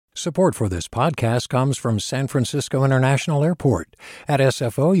Support for this podcast comes from San Francisco International Airport. At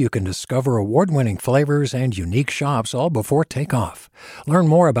SFO, you can discover award-winning flavors and unique shops all before takeoff. Learn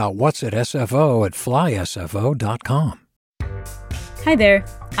more about what's at SFO at flysfo.com. Hi there,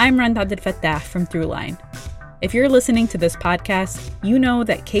 I'm Rand Abdel Fattah from Throughline. If you're listening to this podcast, you know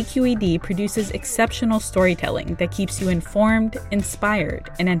that KQED produces exceptional storytelling that keeps you informed, inspired,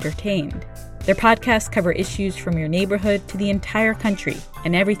 and entertained. Their podcasts cover issues from your neighborhood to the entire country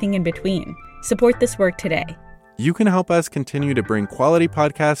and everything in between. Support this work today. You can help us continue to bring quality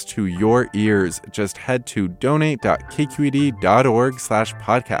podcasts to your ears. Just head to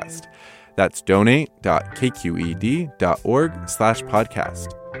donate.kqed.org/podcast. That's donate.kqed.org/podcast.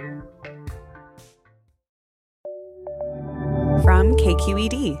 From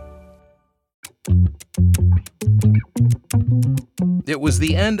KQED. It was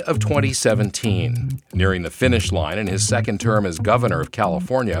the end of 2017. Nearing the finish line in his second term as governor of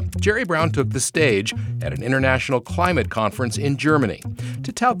California, Jerry Brown took the stage at an international climate conference in Germany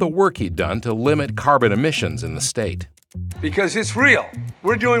to tout the work he'd done to limit carbon emissions in the state. Because it's real.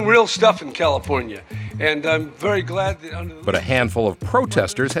 We're doing real stuff in California, and I'm very glad that But a handful of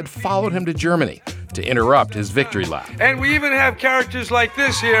protesters had followed him to Germany to interrupt his victory lap. And we even have characters like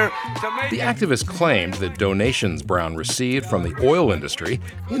this here to make... The activist claimed that donations Brown received from the oil industry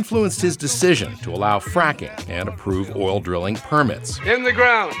influenced his decision to allow fracking and approve oil drilling permits. In the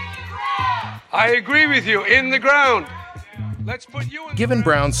ground. I agree with you, in the ground. Let's put you in. Given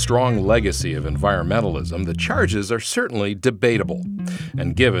Brown's strong legacy of environmentalism, the charges are certainly debatable.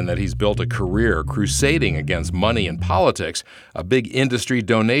 And given that he's built a career crusading against money in politics, a big industry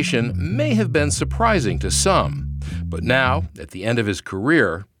donation may have been surprising to some. But now, at the end of his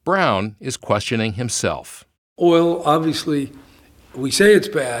career, Brown is questioning himself. Oil, obviously, we say it's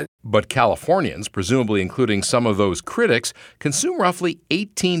bad. But Californians, presumably including some of those critics, consume roughly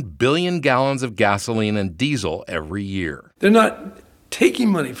 18 billion gallons of gasoline and diesel every year. They're not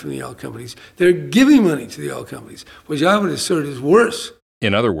taking money from the oil companies. They're giving money to the oil companies, which I would assert is worse.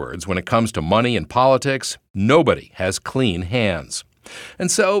 In other words, when it comes to money and politics, nobody has clean hands.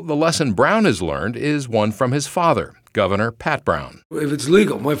 And so the lesson Brown has learned is one from his father, Governor Pat Brown. If it's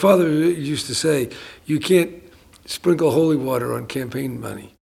legal, my father used to say, you can't sprinkle holy water on campaign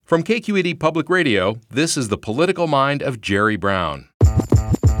money. From KQED Public Radio, this is The Political Mind of Jerry Brown. I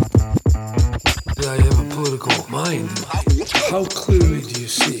have a political mind. How clearly do you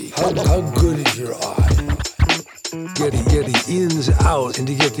see? How good is your eye? Get the ins out and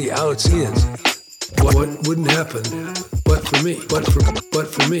to get the outs in. What wouldn't happen but for me? But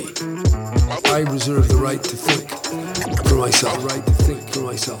for me. I reserve the right to think for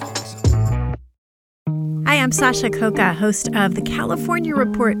myself. Hi, I'm Sasha Khokha, host of the California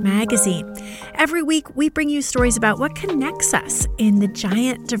Report magazine. Every week, we bring you stories about what connects us in the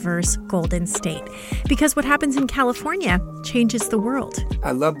giant, diverse Golden State. Because what happens in California changes the world.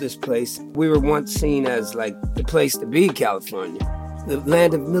 I love this place. We were once seen as like the place to be, California. The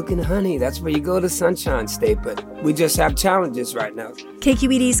land of milk and honey. That's where you go to Sunshine State, but we just have challenges right now.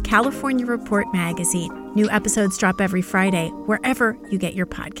 KQED's California Report magazine. New episodes drop every Friday, wherever you get your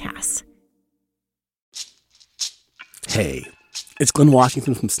podcasts. Hey, it's Glenn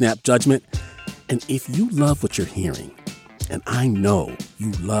Washington from Snap Judgment. And if you love what you're hearing, and I know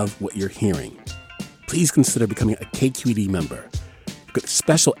you love what you're hearing, please consider becoming a KQED member. You get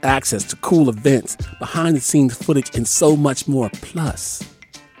special access to cool events, behind-the-scenes footage, and so much more. Plus,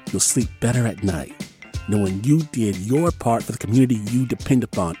 you'll sleep better at night knowing you did your part for the community you depend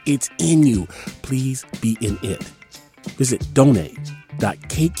upon. It's in you. Please be in it. Visit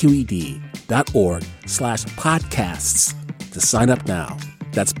donate.kqed.org/podcasts to sign up now.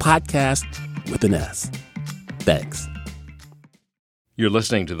 That's podcast with an S. Thanks. You're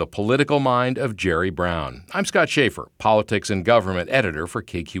listening to The Political Mind of Jerry Brown. I'm Scott Schaefer, Politics and Government Editor for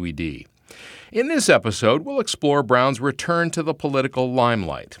KQED. In this episode, we'll explore Brown's return to the political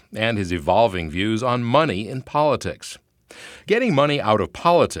limelight and his evolving views on money in politics. Getting money out of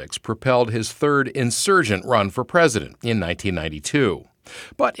politics propelled his third insurgent run for president in 1992.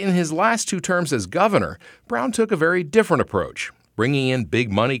 But in his last two terms as governor, Brown took a very different approach, bringing in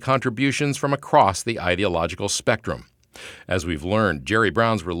big money contributions from across the ideological spectrum. As we've learned, Jerry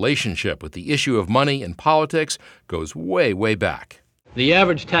Brown's relationship with the issue of money in politics goes way, way back. The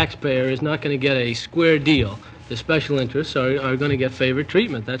average taxpayer is not going to get a square deal. The special interests are going to get favored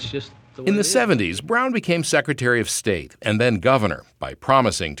treatment. That's just the way In the it is. 70s, Brown became Secretary of State and then governor by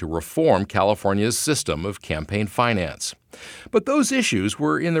promising to reform California's system of campaign finance. But those issues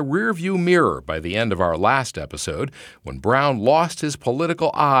were in the rearview mirror by the end of our last episode when Brown lost his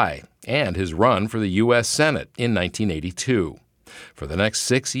political eye and his run for the U.S. Senate in 1982. For the next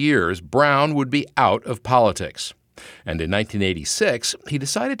 6 years, Brown would be out of politics. And in 1986, he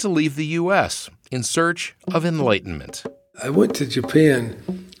decided to leave the U.S. in search of enlightenment. I went to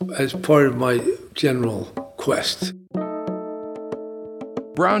Japan as part of my general quest.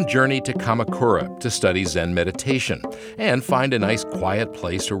 Brown journeyed to Kamakura to study Zen meditation and find a nice quiet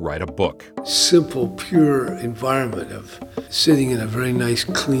place to write a book. Simple, pure environment of sitting in a very nice,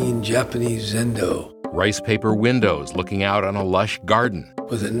 clean Japanese zendo. Rice paper windows looking out on a lush garden.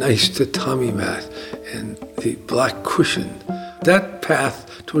 With a nice tatami mat and the black cushion. That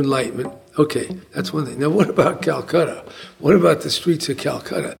path to enlightenment, okay, that's one thing. Now what about Calcutta? What about the streets of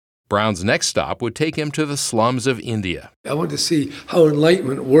Calcutta? Brown's next stop would take him to the slums of India. I want to see how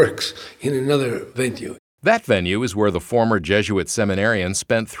enlightenment works in another venue. That venue is where the former Jesuit seminarian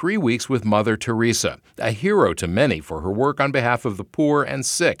spent 3 weeks with Mother Teresa, a hero to many for her work on behalf of the poor and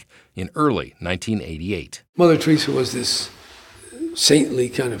sick in early 1988. Mother Teresa was this saintly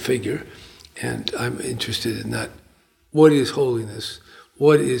kind of figure, and I'm interested in that. What is holiness?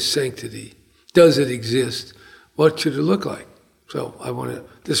 What is sanctity? Does it exist? What should it look like? So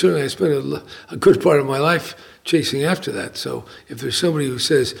certainly I spent a good part of my life chasing after that. So if there's somebody who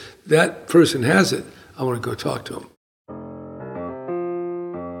says that person has it, I want to go talk to him.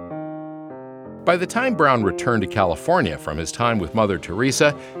 By the time Brown returned to California from his time with Mother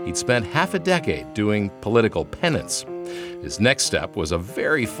Teresa, he'd spent half a decade doing political penance. His next step was a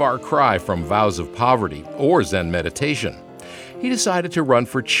very far cry from vows of poverty or Zen meditation. He decided to run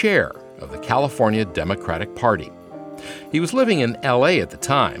for chair of the California Democratic Party. He was living in L.A. at the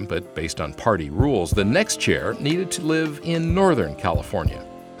time, but based on party rules, the next chair needed to live in Northern California.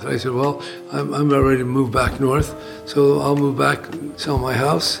 I said, well, I'm not ready to move back north, so I'll move back, sell my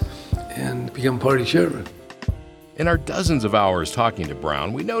house, and become party chairman. In our dozens of hours talking to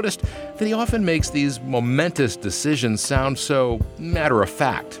Brown, we noticed that he often makes these momentous decisions sound so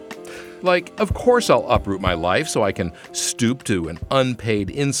matter-of-fact. Like, of course I'll uproot my life so I can stoop to an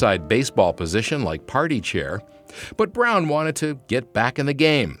unpaid inside baseball position like party chair. But Brown wanted to get back in the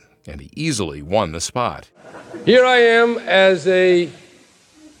game, and he easily won the spot. Here I am as a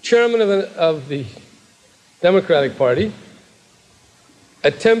chairman of the Democratic Party,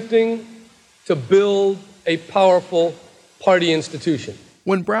 attempting to build a powerful party institution.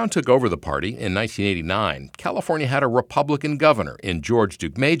 When Brown took over the party in 1989, California had a Republican governor in George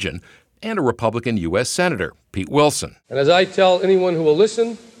Deukmejian and a Republican U.S. Senator, Pete Wilson. And as I tell anyone who will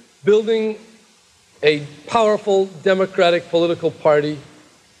listen, building a powerful Democratic political party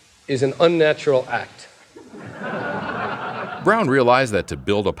is an unnatural act. Brown realized that to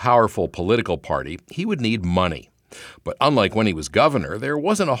build a powerful political party, he would need money. But unlike when he was governor, there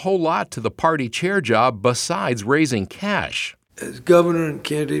wasn't a whole lot to the party chair job besides raising cash. As governor and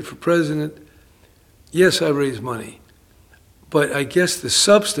candidate for president, yes, I raised money. But I guess the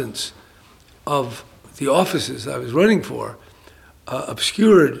substance of the offices I was running for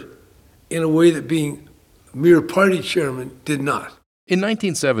obscured in a way that being mere party chairman did not. In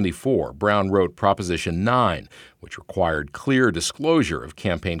 1974, Brown wrote Proposition 9, which required clear disclosure of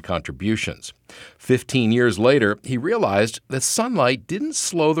campaign contributions. 15 years later, he realized that sunlight didn't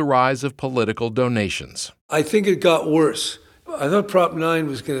slow the rise of political donations. I think it got worse. I thought Prop 9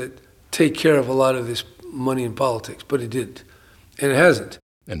 was going to take care of a lot of this money in politics, but it didn't, and it hasn't.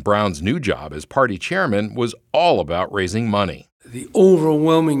 And Brown's new job as party chairman was all about raising money. The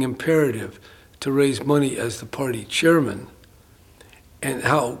overwhelming imperative to raise money as the party chairman, and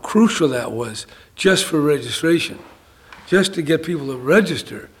how crucial that was just for registration. Just to get people to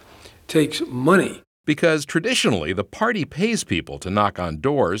register takes money. Because traditionally, the party pays people to knock on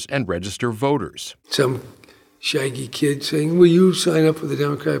doors and register voters. Some shaggy kid saying, will you sign up for the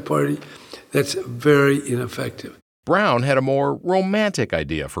Democratic Party? That's very ineffective. Brown had a more romantic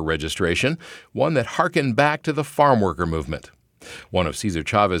idea for registration, one that harkened back to the farm worker movement. One of Cesar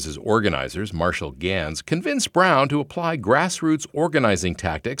Chavez's organizers, Marshall Gans, convinced Brown to apply grassroots organizing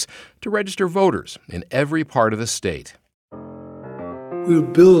tactics to register voters in every part of the state. We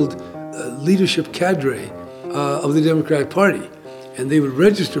would build a leadership cadre of the Democratic Party, and they would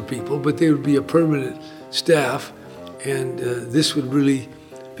register people, but they would be a permanent staff, and this would really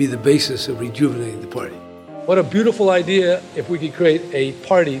be the basis of rejuvenating the party. What a beautiful idea if we could create a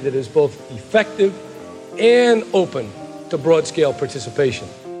party that is both effective and open to broad-scale participation.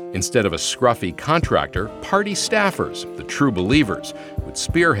 Instead of a scruffy contractor, party staffers, the true believers, would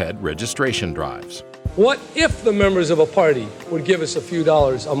spearhead registration drives. What if the members of a party would give us a few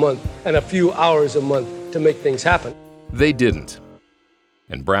dollars a month and a few hours a month to make things happen? They didn't.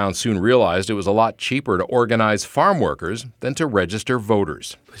 And Brown soon realized it was a lot cheaper to organize farm workers than to register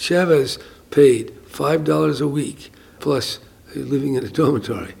voters. Chavez paid $5 a week plus living in a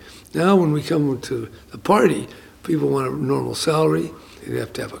dormitory. Now when we come to the party, people want a normal salary, they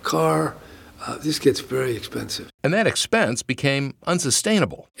have to have a car. This gets very expensive. And that expense became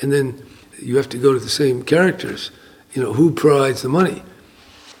unsustainable. And then you have to go to the same characters. Who provides the money?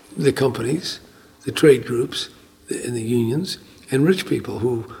 The companies, the trade groups, and the unions, and rich people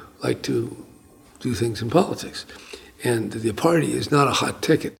who like to do things in politics. And the party is not a hot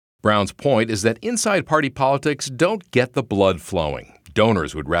ticket. Brown's point is that inside party politics don't get the blood flowing.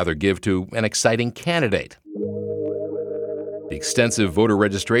 Donors would rather give to an exciting candidate. The extensive voter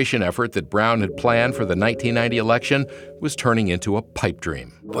registration effort that Brown had planned for the 1990 election was turning into a pipe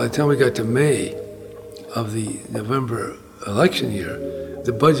dream. By the time we got to May of the November election year,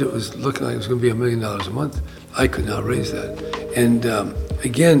 the budget was looking like it was going to be $1 million a month. I could not raise that. And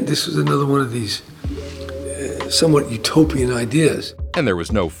again, this was another one of these somewhat utopian ideas. And there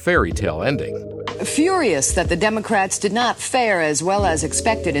was no fairy tale ending. Furious that the Democrats did not fare as well as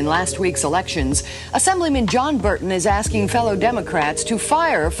expected in last week's elections, Assemblyman John Burton is asking fellow Democrats to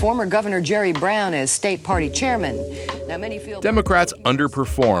fire former Governor Jerry Brown as state party chairman. Now, many feel Democrats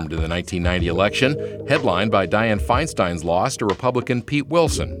underperformed in the 1990 election, headlined by Dianne Feinstein's loss to Republican Pete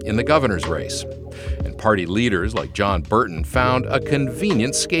Wilson in the governor's race. And party leaders like John Burton found a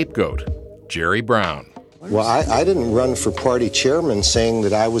convenient scapegoat, Jerry Brown. Well, I didn't run for party chairman saying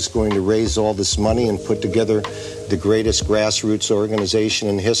that I was going to raise all this money and put together the greatest grassroots organization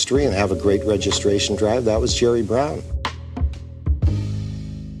in history and have a great registration drive. That was Jerry Brown.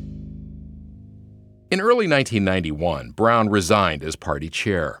 In early 1991, Brown resigned as party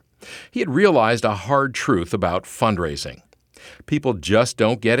chair. He had realized a hard truth about fundraising. People just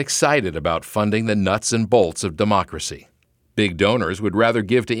don't get excited about funding the nuts and bolts of democracy. Big donors would rather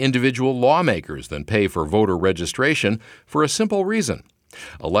give to individual lawmakers than pay for voter registration for a simple reason.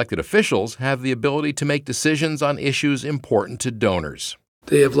 Elected officials have the ability to make decisions on issues important to donors.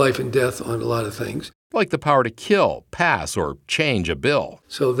 They have life and death on a lot of things. Like the power to kill, pass, or change a bill.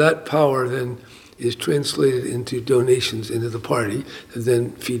 So that power then is translated into donations into the party and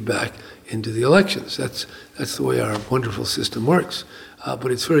then feedback into the elections. That's the way our wonderful system works.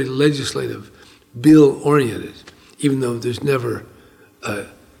 But it's very legislative, bill-oriented, even though there's never a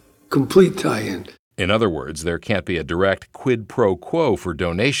complete tie-in. In other words, there can't be a direct quid pro quo for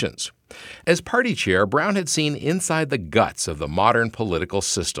donations. As party chair, Brown had seen inside the guts of the modern political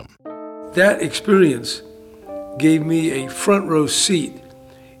system. That experience gave me a front row seat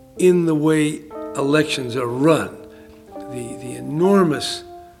in the way elections are run. The enormous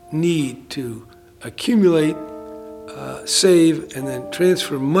need to accumulate, save, and then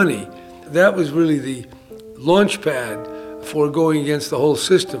transfer money, that was really the launch pad for going against the whole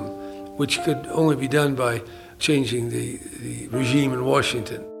system, which could only be done by changing the regime in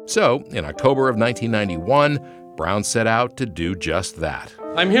Washington. So, in October of 1991, Brown set out to do just that.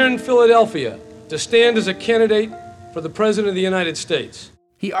 I'm here in Philadelphia to stand as a candidate for the President of the United States.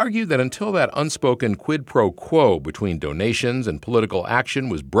 He argued that until that unspoken quid pro quo between donations and political action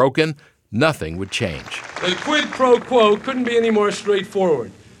was broken, nothing would change. The quid pro quo couldn't be any more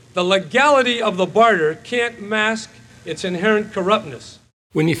straightforward. The legality of the barter can't mask its inherent corruptness.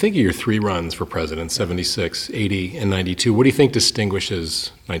 When you think of your three runs for president, 76, 80, and 92, what do you think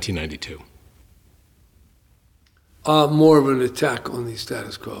distinguishes 1992? More of an attack on the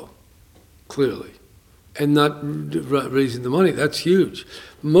status quo, clearly. And not raising the money. That's huge.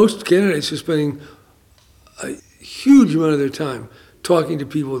 Most candidates are spending a huge amount of their time talking to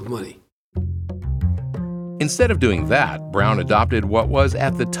people with money. Instead of doing that, Brown adopted what was,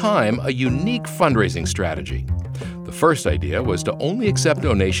 at the time, a unique fundraising strategy. The first idea was to only accept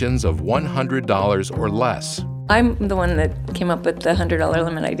donations of $100 or less. I'm the one that came up with the $100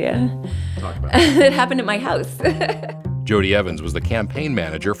 limit idea. Talk about it. It happened at my house. Jody Evans was the campaign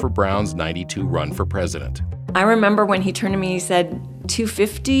manager for Brown's 92 run for president. I remember when he turned to me, he said,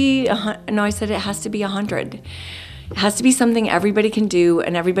 250? No, I said, it has to be 100. It has to be something everybody can do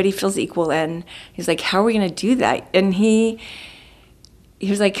and everybody feels equal in. He's like, how are we going to do that? And he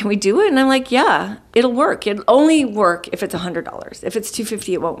was like, can we do it? And I'm like, yeah, it'll work. It'll only work if it's $100. If it's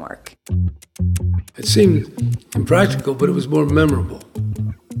 $250, it won't work. It seemed impractical, but it was more memorable.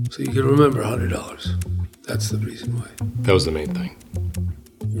 So you could remember $100. That's the reason why. That was the main thing.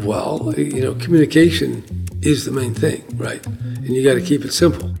 Well, communication is the main thing, right? And you got to keep it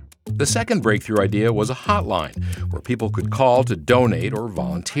simple. The second breakthrough idea was a hotline where people could call to donate or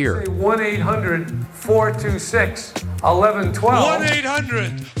volunteer. 1-800-426-1112.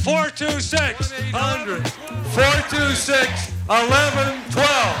 1-800-426-1112.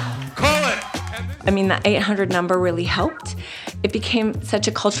 426-1112. Call it. I mean, the 800 number really helped. It became such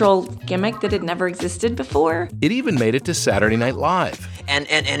a cultural gimmick that had never existed before. It even made it to Saturday Night Live. And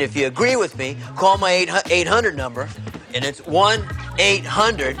if you agree with me, call my 800 number, and it's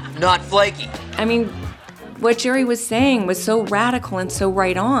 1-800, not flaky. I mean, what Jerry was saying was so radical and so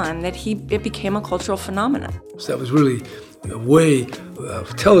right on that it became a cultural phenomenon. So that was really a way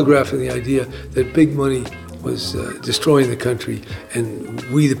of telegraphing the idea that big money was destroying the country, and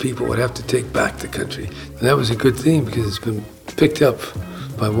we, the people, would have to take back the country. And that was a good thing because it's been picked up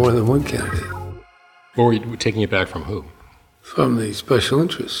by more than one candidate. Or were you taking it back from who? From the special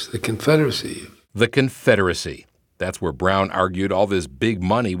interests, the Confederacy. The Confederacy. That's where Brown argued all this big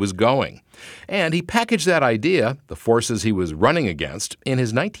money was going. And he packaged that idea, the forces he was running against, in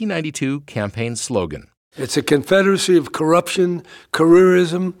his 1992 campaign slogan. It's a confederacy of corruption,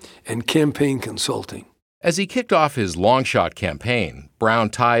 careerism, and campaign consulting. As he kicked off his long-shot campaign, Brown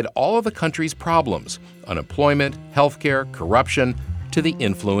tied all of the country's problems, unemployment, healthcare, corruption, to the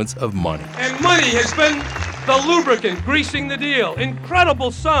influence of money. And money has been the lubricant, greasing the deal.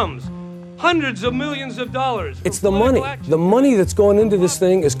 Incredible sums. Hundreds of millions of dollars. It's the money. The money that's going into this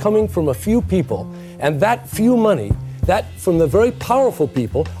thing is coming from a few people. And that few money, that from the very powerful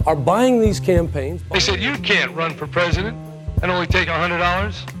people, are buying these campaigns. They said, you can't run for president and only take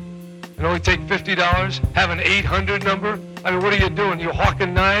 $100 and only take $50, have an 800 number. I mean, what are you doing? You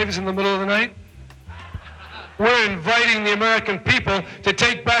hawking knives in the middle of the night? We're inviting the American people to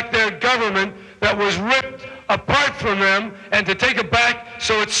take back their government that was ripped apart from them and to take it back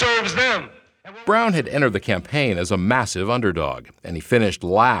so it serves them. Brown had entered the campaign as a massive underdog, and he finished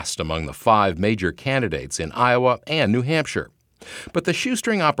last among the 5 major candidates in Iowa and New Hampshire. But the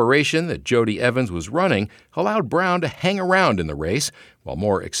shoestring operation that Jody Evans was running allowed Brown to hang around in the race, while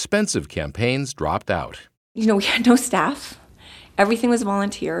more expensive campaigns dropped out. You know, we had no staff. Everything was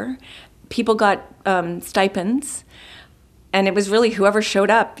volunteer. People got stipends. And it was really whoever showed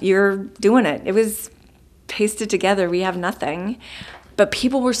up, you're doing it. It was pasted together. We have nothing. But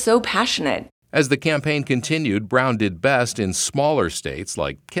people were so passionate. As the campaign continued, Brown did best in smaller states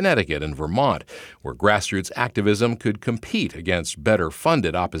like Connecticut and Vermont, where grassroots activism could compete against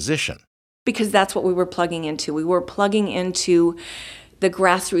better-funded opposition. Because that's what we were plugging into. We were plugging into the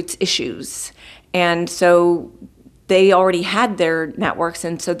grassroots issues. And so they already had their networks,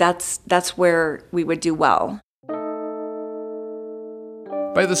 and so that's where we would do well.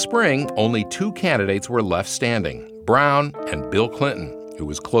 By the spring, only 2 candidates were left standing, Brown and Bill Clinton, who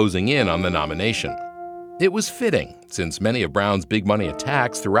was closing in on the nomination. It was fitting, since many of Brown's big money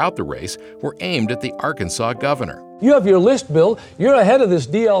attacks throughout the race were aimed at the Arkansas governor. You have your list, Bill. You're ahead of this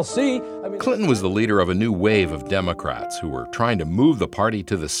DLC. Clinton was the leader of a new wave of Democrats who were trying to move the party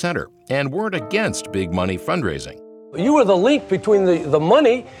to the center and weren't against big money fundraising. You were the link between the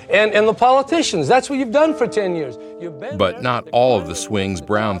money and the politicians. That's what you've done for 10 years. But not all of the swings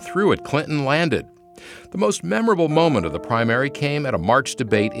Brown threw at Clinton landed. The most memorable moment of the primary came at a March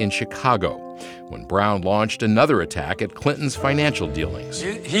debate in Chicago, when Brown launched another attack at Clinton's financial dealings.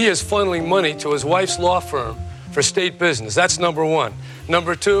 He is funneling money to his wife's law firm for state business. That's number one.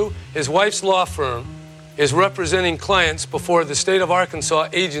 Number two, his wife's law firm is representing clients before the state of Arkansas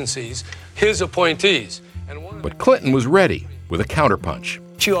agencies, his appointees. But Clinton was ready with a counterpunch.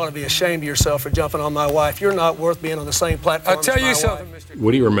 You ought to be ashamed of yourself for jumping on my wife. You're not worth being on the same platform. I'll tell you something, Mr.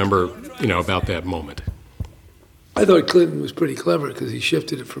 What do you remember, about that moment? I thought Clinton was pretty clever because he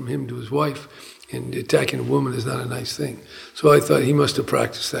shifted it from him to his wife, and attacking a woman is not a nice thing. So I thought he must have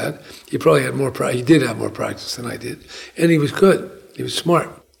practiced that. He probably had more practice. He did have more practice than I did. And he was good. He was smart,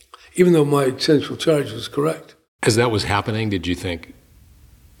 even though my central charge was correct. As that was happening, did you think?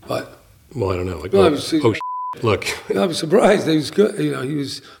 What? Well, I don't know. Like, no, look. I was surprised. He was good. He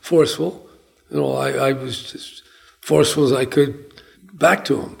was forceful. I was as forceful as I could back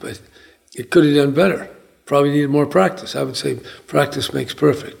to him, but it could have done better. Probably needed more practice. I would say practice makes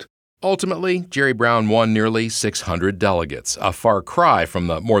perfect. Ultimately, Jerry Brown won nearly 600 delegates, a far cry from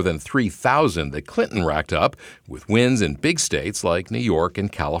the more than 3,000 that Clinton racked up with wins in big states like New York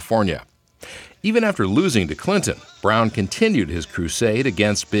and California. Even after losing to Clinton, Brown continued his crusade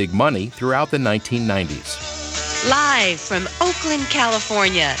against big money throughout the 1990s. Live from Oakland,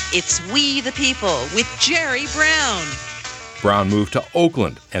 California, it's We the People with Jerry Brown. Brown moved to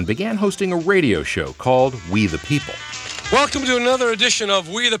Oakland and began hosting a radio show called We the People. Welcome to another edition of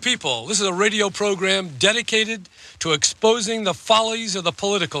We the People. This is a radio program dedicated to exposing the follies of the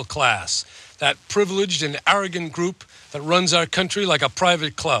political class, that privileged and arrogant group that runs our country like a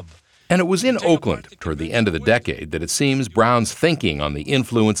private club. And it was in Oakland, toward the end of the decade, that it seems Brown's thinking on the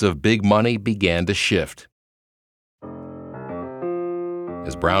influence of big money began to shift.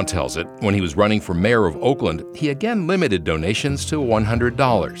 As Brown tells it, when he was running for mayor of Oakland, he again limited donations to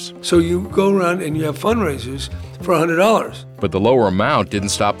 $100. So you go around and you have fundraisers for $100. But the lower amount didn't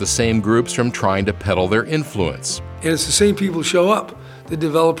stop the same groups from trying to peddle their influence. And it's the same people show up. The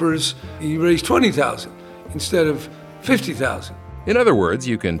developers, you raise $20,000 instead of $50,000. In other words,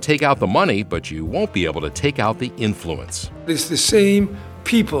 you can take out the money, but you won't be able to take out the influence. It's the same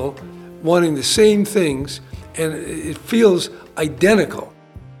people wanting the same things, and it feels identical.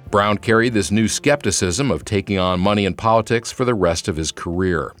 Brown carried this new skepticism of taking on money in politics for the rest of his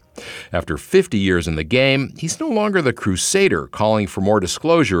career. After 50 years in the game, he's no longer the crusader calling for more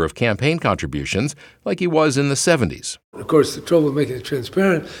disclosure of campaign contributions like he was in the 70s. Of course, the trouble with making it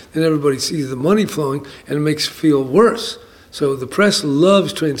transparent, then everybody sees the money flowing, and it makes it feel worse. So the press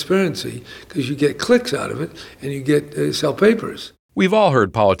loves transparency because you get clicks out of it, and you get sell papers. We've all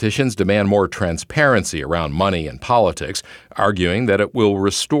heard politicians demand more transparency around money and politics, arguing that it will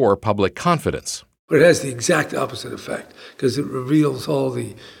restore public confidence. But it has the exact opposite effect because it reveals all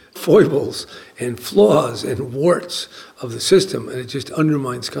the foibles and flaws and warts of the system, and it just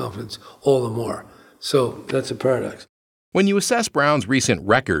undermines confidence all the more. So that's a paradox. When you assess Brown's recent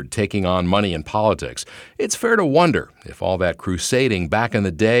record taking on money in politics, it's fair to wonder if all that crusading back in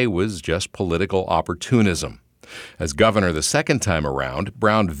the day was just political opportunism. As governor the second time around,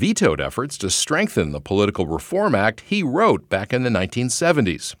 Brown vetoed efforts to strengthen the Political Reform Act he wrote back in the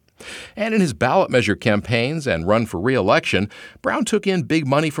 1970s. And in his ballot measure campaigns and run for re-election, Brown took in big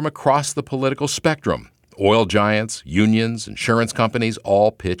money from across the political spectrum. Oil giants, unions, insurance companies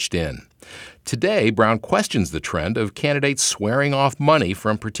all pitched in. Today, Brown questions the trend of candidates swearing off money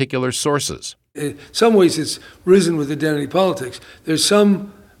from particular sources. In some ways, it's risen with identity politics. There's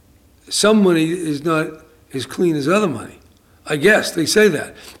some money is not as clean as other money. I guess they say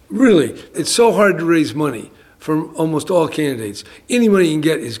that. Really, it's so hard to raise money from almost all candidates. Any money you can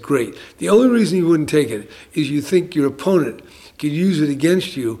get is great. The only reason you wouldn't take it is you think your opponent could use it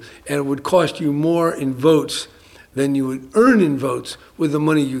against you and it would cost you more in votes than you would earn in votes with the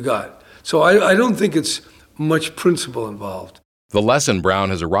money you got. So I don't think it's much principle involved. The lesson Brown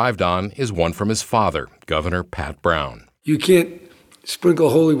has arrived on is one from his father, Governor Pat Brown. You can't sprinkle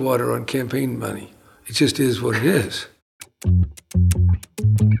holy water on campaign money. It just is what it is.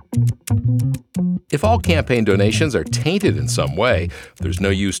 If all campaign donations are tainted in some way, there's no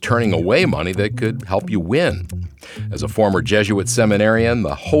use turning away money that could help you win. As a former Jesuit seminarian,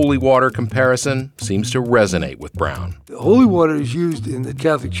 the holy water comparison seems to resonate with Brown. Holy water is used in the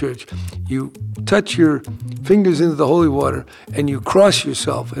Catholic Church. You touch your fingers into the holy water and you cross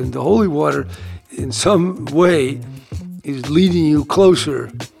yourself, and the holy water in some way is leading you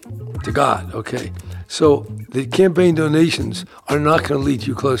closer to God, okay? So the campaign donations are not going to lead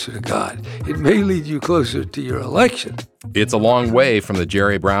you closer to God. It may lead you closer to your election. It's a long way from the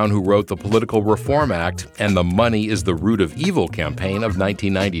Jerry Brown who wrote the Political Reform Act and the Money is the Root of Evil campaign of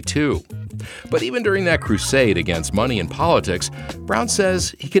 1992. But even during that crusade against money in politics, Brown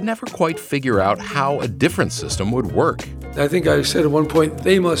says he could never quite figure out how a different system would work. I think I said at one point,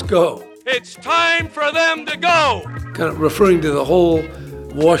 they must go. It's time for them to go. Kind of referring to the whole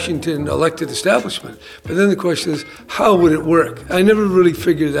Washington elected establishment. But then the question is, how would it work? I never really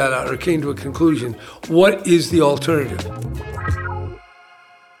figured that out or came to a conclusion. What is the alternative?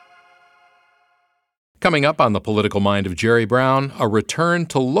 Coming up on the political mind of Jerry Brown, a return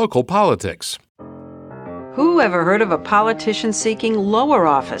to local politics. Who ever heard of a politician seeking lower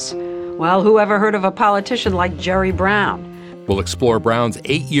office? Well, who ever heard of a politician like Jerry Brown? We'll explore Brown's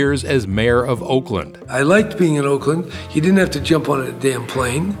 8 years as mayor of Oakland. I liked being in Oakland. You didn't have to jump on a damn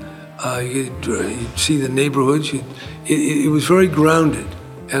plane. You'd see the neighborhoods. It was very grounded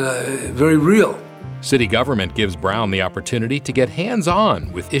and very real. City government gives Brown the opportunity to get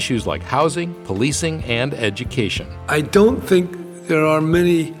hands-on with issues like housing, policing, and education. I don't think there are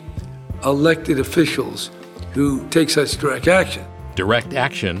many elected officials who take such direct action. Direct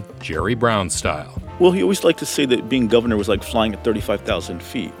action, Jerry Brown style. Well, he always liked to say that being governor was like flying at 35,000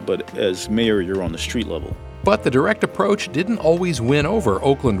 feet, but as mayor, you're on the street level. But the direct approach didn't always win over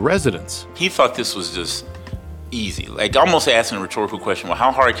Oakland residents. He thought this was just easy, like almost asking a rhetorical question, well,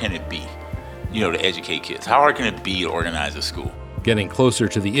 how hard can it be, to educate kids? How hard can it be to organize a school? Getting closer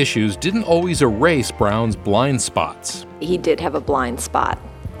to the issues didn't always erase Brown's blind spots. He did have a blind spot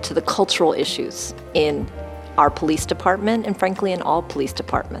to the cultural issues in our police department and frankly in all police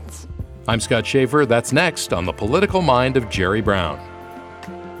departments. I'm Scott Schaefer. That's next on The Political Mind of Jerry Brown.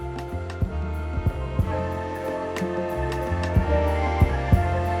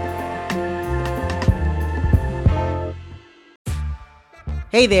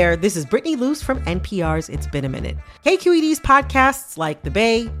 Hey there, this is Brittany Luce from NPR's It's Been a Minute. KQED's podcasts like The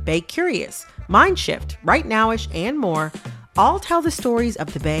Bay, Bay Curious, Mind Shift, Right Nowish, and more all tell the stories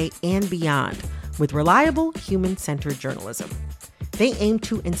of the Bay and beyond with reliable, human-centered journalism. They aim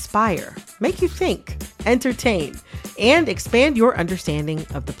to inspire, make you think, entertain, and expand your understanding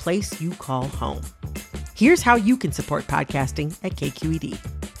of the place you call home. Here's how you can support podcasting at KQED.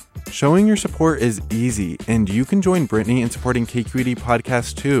 Showing your support is easy, and you can join Brittany in supporting KQED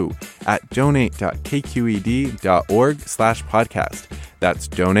Podcast too at donate.kqed.org/podcast. That's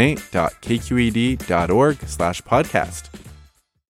donate.kqed.org/podcast.